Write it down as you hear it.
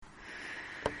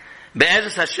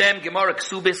Be'ezus Hashem, Gemara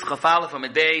Kesubos, Chafala from a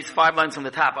days, 5 lines from the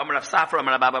top. Amar Rav Safra,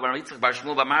 Amar Rabba, Amar Yitzchak, Bar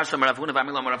Shmuel, Bar Marsha, Amar Ravuna, Bar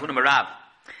Mila, Amar Ravuna, Marav.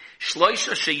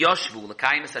 Shloisha sheyoshvu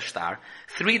l'kayim ashtar.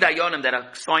 3 dayonim that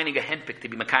are signing a handpick to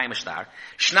be makayim ashtar.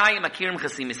 Shnayim akirim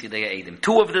chasimis yidei edim.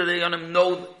 2 of the dayonim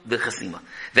know the chasima.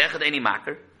 Ve'echad eni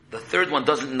makar. The 3rd one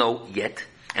doesn't know yet,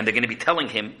 and they're going to be telling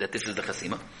him that this is the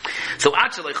chasima. So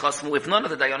actually chasmu, if none of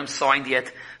the dayonim signed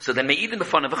yet, so then me'idim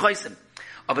b'fanav v'chaysim.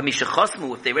 But misha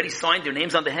chasmu, if they already signed their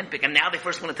names on the handpick, and now they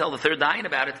first want to tell the 3rd dayan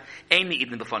about it, ein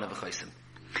me'idim b'fanav v'chaysim.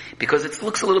 Because it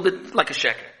looks a little bit like a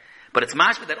sheker. But it's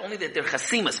mashma that only that they're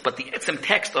chasimas, but the etzem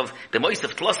text of the Moshe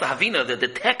of Tlosa Havina, the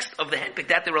text of the handpick,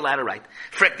 that they're allowed to write.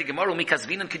 Frek the Gemara, mikas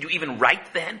vinan, could you even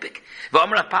write the handpick?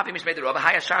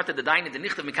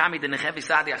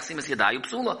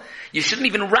 You shouldn't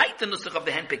even write the nusach of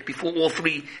the handpick before all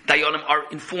 3 dayanim are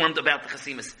informed about the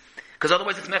chasimas. Because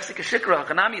otherwise it's Mexica Shikra,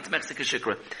 Hanami it's Mexica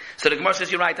Shikra. So the Gemara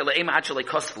says you're right,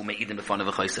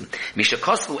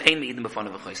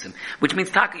 which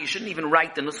means Taka, you shouldn't even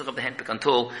write the nusach of the handpick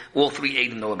until all 3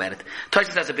 Eidim know about it.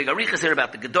 Tosfos has a big arichas here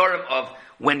about the Gedorim of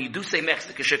when you do say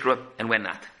Mexica Shikra and when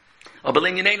not.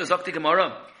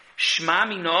 Shma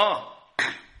mino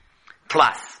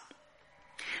plus.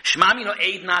 Shma mino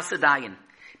Eid Nasa Dayan.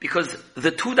 Because the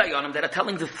 2 Dayanim that are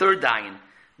telling the 3rd Dayan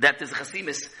that there's a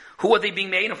chasimis, who are they being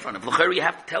made in front of? L'chayr, you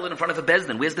have to tell it in front of a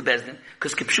bezdin. Where's the bezdin?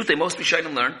 Because kipshute, most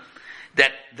Rishonim learn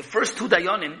that the first 2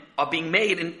 dayanim are being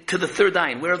made to the 3rd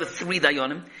dayan. Where are the 3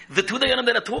 dayanim? The 2 dayanim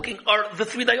that are talking are the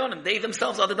 3 dayanim. They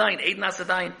themselves are the dayan. Eid nasa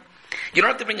dayan. You don't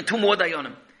have to bring in 2 more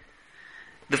dayanim.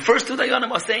 The first 2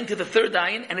 dayanim are saying to the 3rd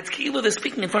dayan, and it's kilo they're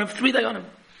speaking in front of 3 dayanim.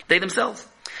 They themselves.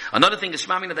 Another thing is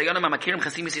shmami na dayanim amakirim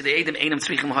chasimis yidei edim einam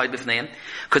tzrichim ha'id b'fneiim,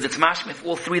 because it's mashma if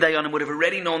all 3 dayanim would have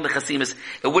already known the chasimis,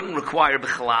 it wouldn't require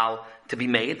b'chalal to be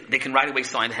made. They can right away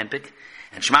sign the hempik.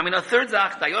 And shmami na 3rd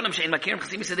zach dayanim she'en makirim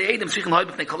chasimis yidei edim tzrichim ha'id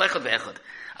b'fnei kol echad ve'echad.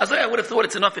 As I would have thought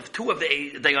it's enough if 2 of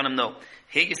the dayanim know.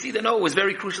 Here you see they know it was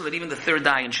very crucial that even the 3rd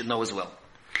dayan should know as well.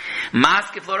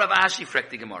 Maskef lo Rav Ashi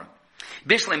frekti Gemara.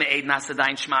 Bishlem eid nasa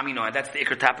dayan shmami no. That's the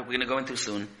ikr topic we're going to go into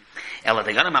soon. What's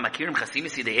the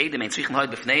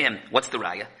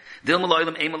raya?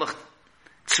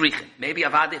 Maybe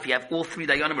Avada, if you have all 3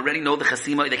 dayanim already know the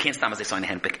chasima, they can't stop as they sign a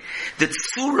handpick. The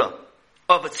tzura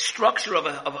of a structure of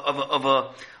a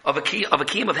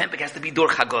kiyum of handpick has to be dor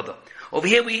chagoda. Over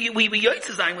here we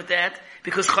yotzazayim with that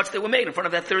because chutz they were made in front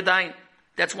of that 3rd dayan.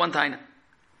 That's one taina.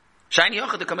 Shiny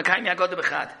yochad the kamakayim yagoda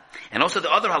bechad. And also the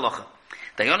other halacha.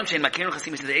 Dayanim shein makirim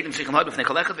chasimis the edim sheikhim ha'id b'fnei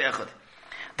kol echad ve'echad.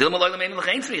 We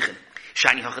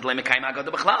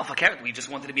just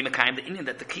wanted to be Mekayim the Indian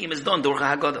that the Kiyum is done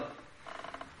Dorcha Haggadah.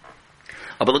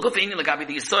 The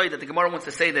Yisoy that the Gemara wants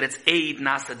to say that it's Eid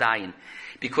Nasa Dayan.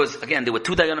 Because again, there were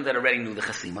 2 Dayanim that already knew the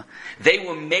Chasima. They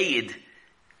were made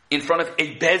in front of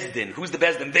a Bezdin. Who's the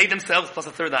Bezdin? They themselves plus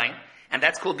a 3rd Dayan. And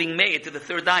that's called being made to the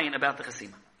 3rd Dayan about the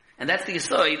Chasima. And that's the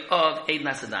Yisoy of Eid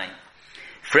Nasa Dayan.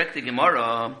 Frek the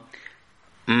Gemara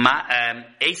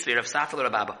Eisver of Safar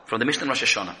Rababa from the Mishnah Rosh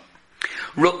Hashanah.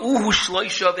 Ra'uhu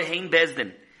shloisha v'hein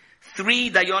bezdin. 3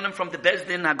 dayanim from the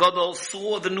bezdin Hagadol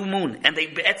saw the new moon, and they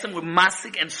be'etzem were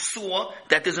masig and saw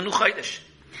that there's a new chaydesh.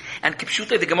 And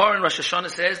Kipshutei, the Gemara in Rosh Hashanah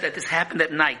says that this happened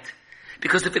at night,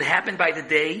 because if it happened by the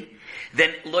day,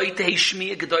 then loitei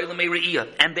shmiya gedoyle me re'iyah,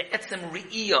 and be'etzem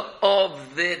re'iyah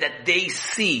of that they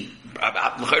see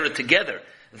together.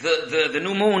 The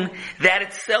new moon, that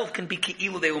itself can be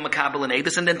ki'ilu they will makabel and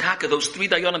edus, and then taka, those 3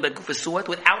 dayanim that Gufa saw it,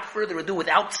 without further ado,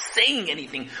 without saying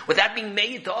anything, without being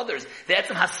made to others, the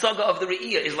etzem hasaga of the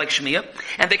re'iyah is like shmiyah,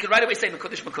 and they could right away say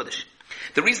mekudesh mekudesh.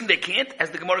 The reason they can't, as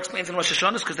the Gemara explains in Rosh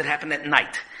Hashanah, is because it happened at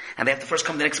night, and they have to first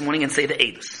come the next morning and say the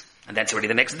edus, and that's already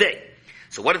the next day.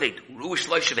 So what do they do? Ru'ush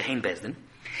loisha v'hein bezdin,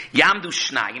 yamdu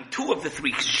shnayim, 2 of the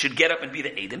 3 should get up and be the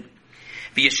edim.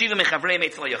 The yeshiva mechavrei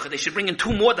meitzal yochad. They should bring in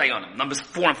 2 more dayanim, numbers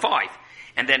 4 and 5,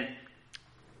 and then,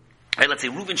 let's say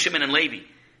Reuven, Shimon, and Levi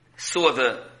saw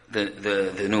the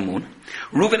new moon.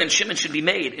 Reuven and Shimon should be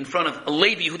made in front of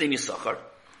Levi Yehudim Yisachar,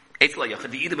 eitzal yochad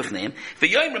v'yidu b'fneim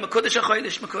v'yoyim mekudesh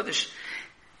hachodesh mekudesh.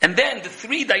 And then the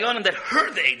 3 dayanim that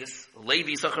heard the edus,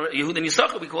 Levi, Yisachar, Yehudim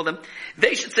Yisachar, we call them,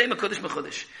 they should say mekudesh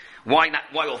mekudesh. Why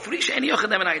not? Why all 3? She'eni yochad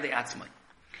them and ayidei atzmai.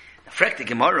 Frek the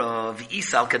Gemara,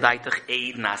 v'isal kadaitach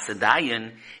eid nasa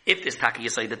dayan. If this taka you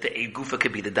say that the eid gufa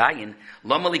could be the dayan,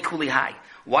 lomali kuli hai.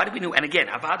 Why do we know? And again,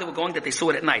 Avada were going that they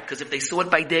saw it at night, because if they saw it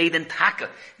by day, then taka,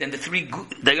 then the 3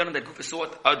 dayanim that gufa saw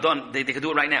it are done. They could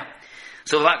do it right now.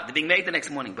 So they're being made the next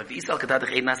morning. But v'isal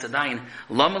kadaitach eid nasa dayan,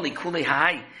 lomali kuli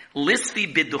hai,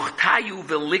 lisvi biduchtayu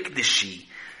velikdishi.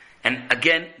 And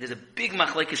again, there's a big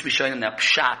machlekes rishonim now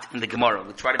pshat in the Gemara.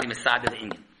 We'll try to be masad of the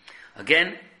Indian.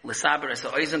 Again, L'saber as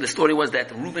Eisen. The story was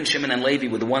that Reuben, Shimon, and Levi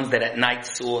were the ones that at night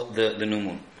saw the new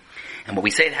moon. And what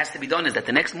we say it has to be done is that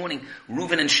the next morning,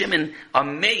 Reuben and Shimon are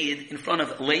made in front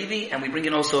of Levi, and we bring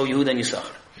in also Yehuda and Yisachar.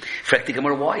 Frek the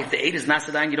Gemara, why? If the Eid is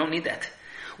Nasadayin, you don't need that.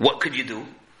 What could you do?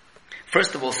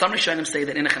 First of all, some Rishonim say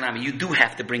that in a Chanami, you do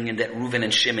have to bring in that Reuven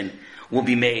and Shimon will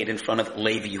be made in front of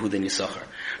Levi, Yehuda, and Yisachar.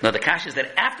 Now the kash is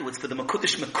that afterwards, for the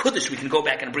Mekudesh, we can go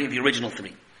back and bring the original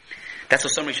three. That's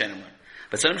what some Rishonim learn.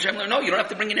 But some Rishonim learn, no, you don't have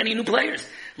to bring in any new players.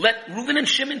 Let Reuven and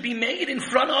Shimon be made in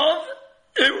front of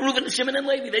Reuven and Shimon and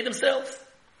Levi, they themselves.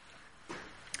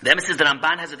 The emphasis that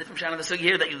Ramban has a different shot on the sugi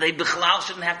here, that they b'chalal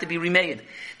shouldn't have to be remade.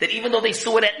 That even though they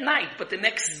saw it at night, but the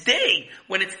next day,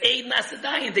 when it's Eid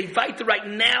Nasadayin, they Vaita right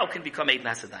now can become Eid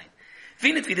Nasadayin.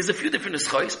 Finitvi, there's a few different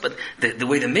eschos, but the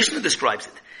way the Mishnah describes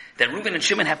it, that Reuven and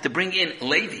Shimon have to bring in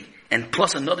Levi, and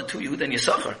plus another two, Yehuda and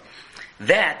Yisachar,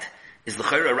 that is the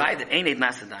Chayra Rai that ain't Eid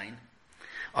Nasadayin.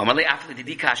 Amalei after the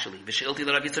Dikashali, V'sheilti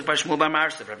l'Rav Yitzchak bar Shmuel bar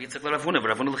Marsav, Rav Yitzchak l'Rav Huna,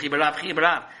 Rav Huna l'chi barav, chi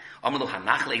barav. Amalu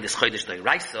hanachle des chodesh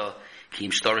doiraisa, ki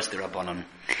im shtoris derabanan.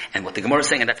 And what the Gemara is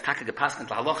saying, and that's Taka Gepaskan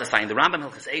Lahalocha, saying the Rambam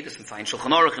Hilchas Eidus, and saying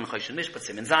Shulchan Aruch, and Choshen Mishpat,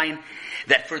 Simen Zayin,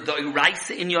 that for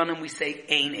doiraisa in Yonam we say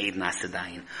ein Eid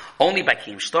Nasadayin. Only by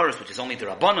ki im shtoris, which is only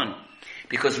derabanan,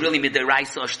 because really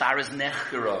midoraisa ashtar is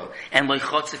nechera, and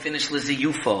loichotze finish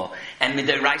leziyufa, and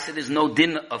midoraisa there's no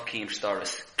din of ki im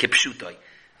shtoris, kipshutoy.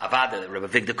 Avada, Rabbi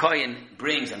Vigda Koyen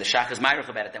brings, and the Shach is Meirach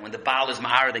about it, that when the Baal is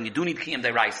Ma'ar, then you do need Kiyam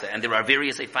Dairaisa, and there are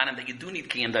various Eifanim that you do need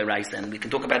Kiyam Dairaisa, and we can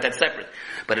talk about that separate.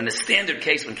 But in a standard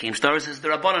case, when Kiyam Shtaris is the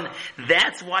Rabbanon,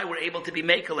 that's why we're able to be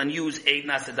Mekel and use Eid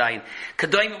Nasadayin.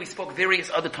 Kadayim, we spoke various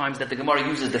other times that the Gemara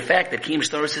uses the fact that Kiyam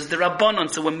Shtaris is the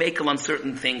Rabbanon, so we're Mekel on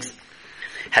certain things.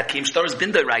 Had Kiyam Shtaris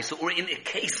been Dairaisa, or in a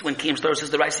case when Kiyam Shtaris is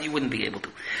Dairaisa, you wouldn't be able to.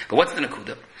 But what's the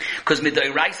Nakuda? Because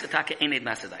Midairaisa Taka Ein Eid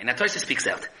Nasadayin. Now Tosha speaks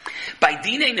out. By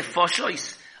Dinei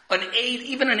Nefoshois, an aid,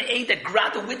 even an aid that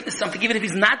grad to witness something, even if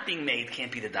he's not being made,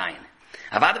 can't be the Dayan.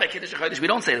 Avada by Kiddush HaChodesh, we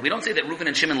don't say that. We don't say that Reuven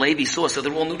and Shimon Levi saw, so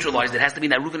they're all neutralized. It has to be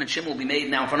that Reuven and Shimon will be made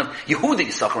now in front of Yehuda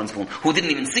Yisachar and moon, who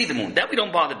didn't even see the moon. That we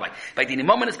don't bother by. By Dinei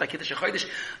Momenis, by Kiddush HaChodesh,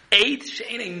 aid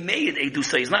she'enei made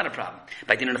Eidusa is not a problem.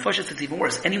 By Dinei Nefoshes, it's even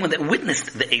worse. Anyone that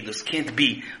witnessed the Eidus can't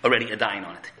be already a Dayan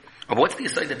on it. But what's the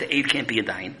aside that the aid can't be a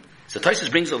Dayan? So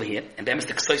Tosfos brings over here, and Bemis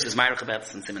the Kesubos is Meirach about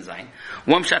this in Simen Zayin.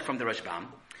 One shot from the rgba.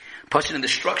 Pashut in the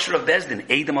structure of Bezdin,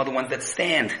 Eidim are the ones that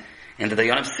stand, and the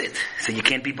Dayanim sit. So you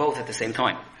can't be both at the same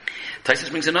time. Tosfos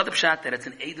brings another shot that it's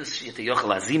an Eidus Shita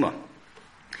Yochel Azima,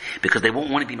 because they won't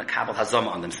want to be Makabal Hazama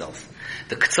on themselves.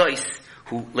 The Kesubos,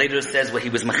 who later says he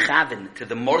was Mechavin to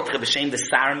the Mordcha B'Shem the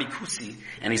Sar Mikusi,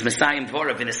 and he's Messiah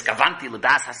Dvorav in Eskavanti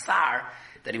L'das Hasar,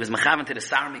 that he was Mechavin to the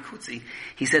Sar Mikutzi,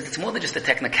 he says it's more than just a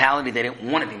technicality, they don't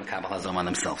want to be Makabal Hazom on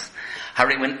themselves.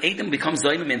 When Eidim becomes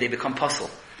Zoymim, they become Puzzle.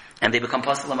 And they become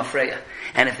Puzzle Amafreya.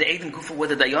 And if the Eidim Kufa were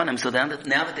the Dayanim, so now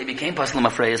that they became Puzzle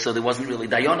Amafreya, so there wasn't really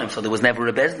Dayanim, so there was never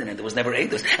a Bezdin, and there was never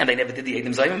Eidus, and they never did the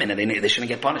Eidim Zoymim, and they shouldn't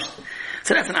get punished.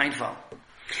 So that's an Einfall.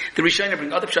 The Rishonim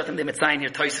bring other pshatim, they Metzayin here,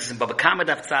 Tosfos and Baba Kama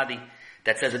Daf Tzadi,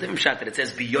 that says a different shot, that it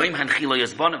says biyoim hanchilo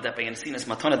yozbonav, that by Yansinas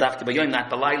matona dafke biyoim,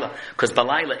 not balayla, because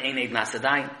balayla ain't Eid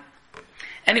Nasadayin.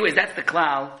 Anyways, that's the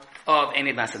klal of ein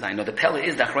Eid Nasadayin. Now the pella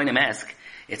is, the Achronim ask,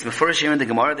 it's mefurish here in the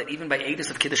Gemara that even by Eidus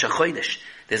of Kiddush HaChodesh,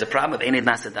 there's a problem of ein Eid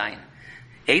Nasadayin.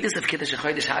 Eidus of Kiddush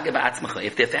HaChodesh hage ba'atzmacha,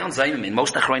 if they're found zayim in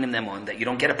most Achronim them on, that you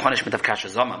don't get a punishment of kasher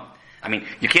zomam. I mean,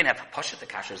 you can't have pasha to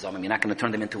kasher zomim. You're not going to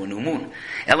turn them into a new moon.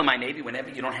 Elamai, maybe whenever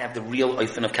you don't have the real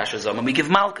oifen of kasher zomim, we give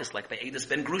malchus, like by Eidus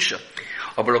ben Grusha.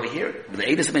 But over here, the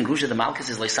Eidus ben Grusha, the malchus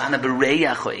is leisana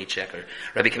bereyacha eicheker.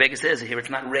 Rabbi Kivega says here it's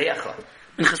not reyacha.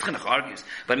 And Cheschinuch argues.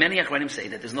 But many Achronim say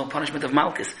that there's no punishment of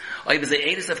malchus. The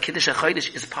Eidus of Kiddush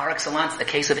HaChodesh is par excellence, a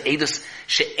case of Eidus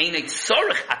she'enei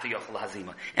tzorech at the yochel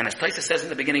hazima. And as Tosfos says in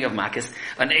the beginning of Makis,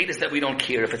 an Eidus that we don't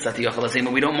care if it's at the yochel hazima,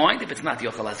 we don't mind if it's not the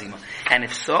yochel hazima. And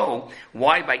if so,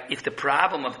 why if the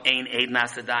problem of ein Eid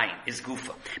Nasadayin is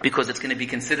gufa? Because it's going to be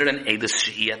considered an Eidus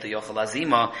she'i at the yochel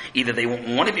hazima, either they won't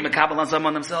want to be makabel hazama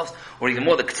on themselves, or even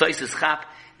more, the Kesubos is chap,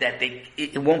 that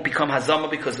it won't become hazama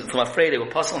because they're afraid they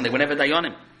were puzzled and they were never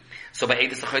dayanim. So by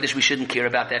Eidus HaChodesh we shouldn't care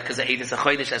about that, because the Eidus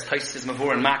HaChodesh, as Tosfos is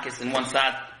Mavur and Makis in one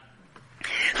side,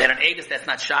 that an Eidus that's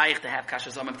not shaykh to have kasher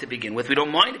zaman to begin with, we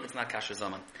don't mind if it's not kasher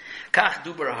zaman. Kach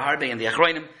dubar harbe and the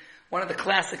Achronim. One of the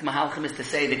classic mahalchim is to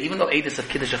say that even though Eidus of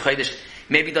Kiddush HaChodesh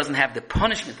maybe doesn't have the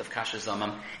punishment of kasher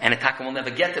zaman, and a taka will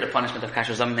never get to the punishment of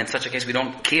kasher zaman, in such a case we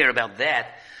don't care about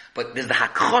that. But there's the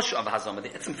hakosh of hazama.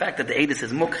 It's in fact that the Eidus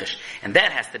is mukhish, and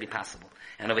that has to be possible.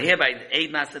 And over here by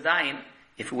Eid Nasadayin,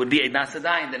 if it would be Eid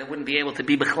Nasadayin, then it wouldn't be able to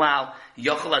be b'chlal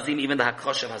yochel azim, even the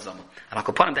hakosh of hazama. And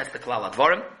akopanim, that's the klal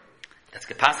advarim. That's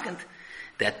gepaskent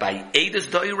that by Eidus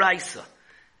doiraisa,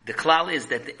 the klal is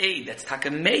that the aid that's taka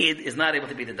made is not able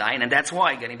to be the dayan, and that's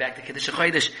why, getting back to Kiddush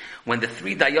HaChodesh, when the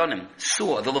 3 dayanim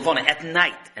saw the levana at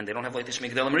night, and they don't have Leitish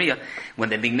Migdal Maria, when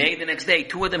they're being made the next day,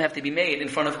 2 of them have to be made in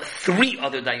front of 3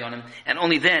 other dayanim, and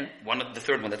only then, the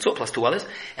third one that saw plus 2 others,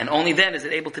 and only then is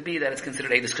it able to be that it's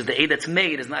considered aid, because the aid that's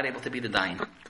made is not able to be the dayan.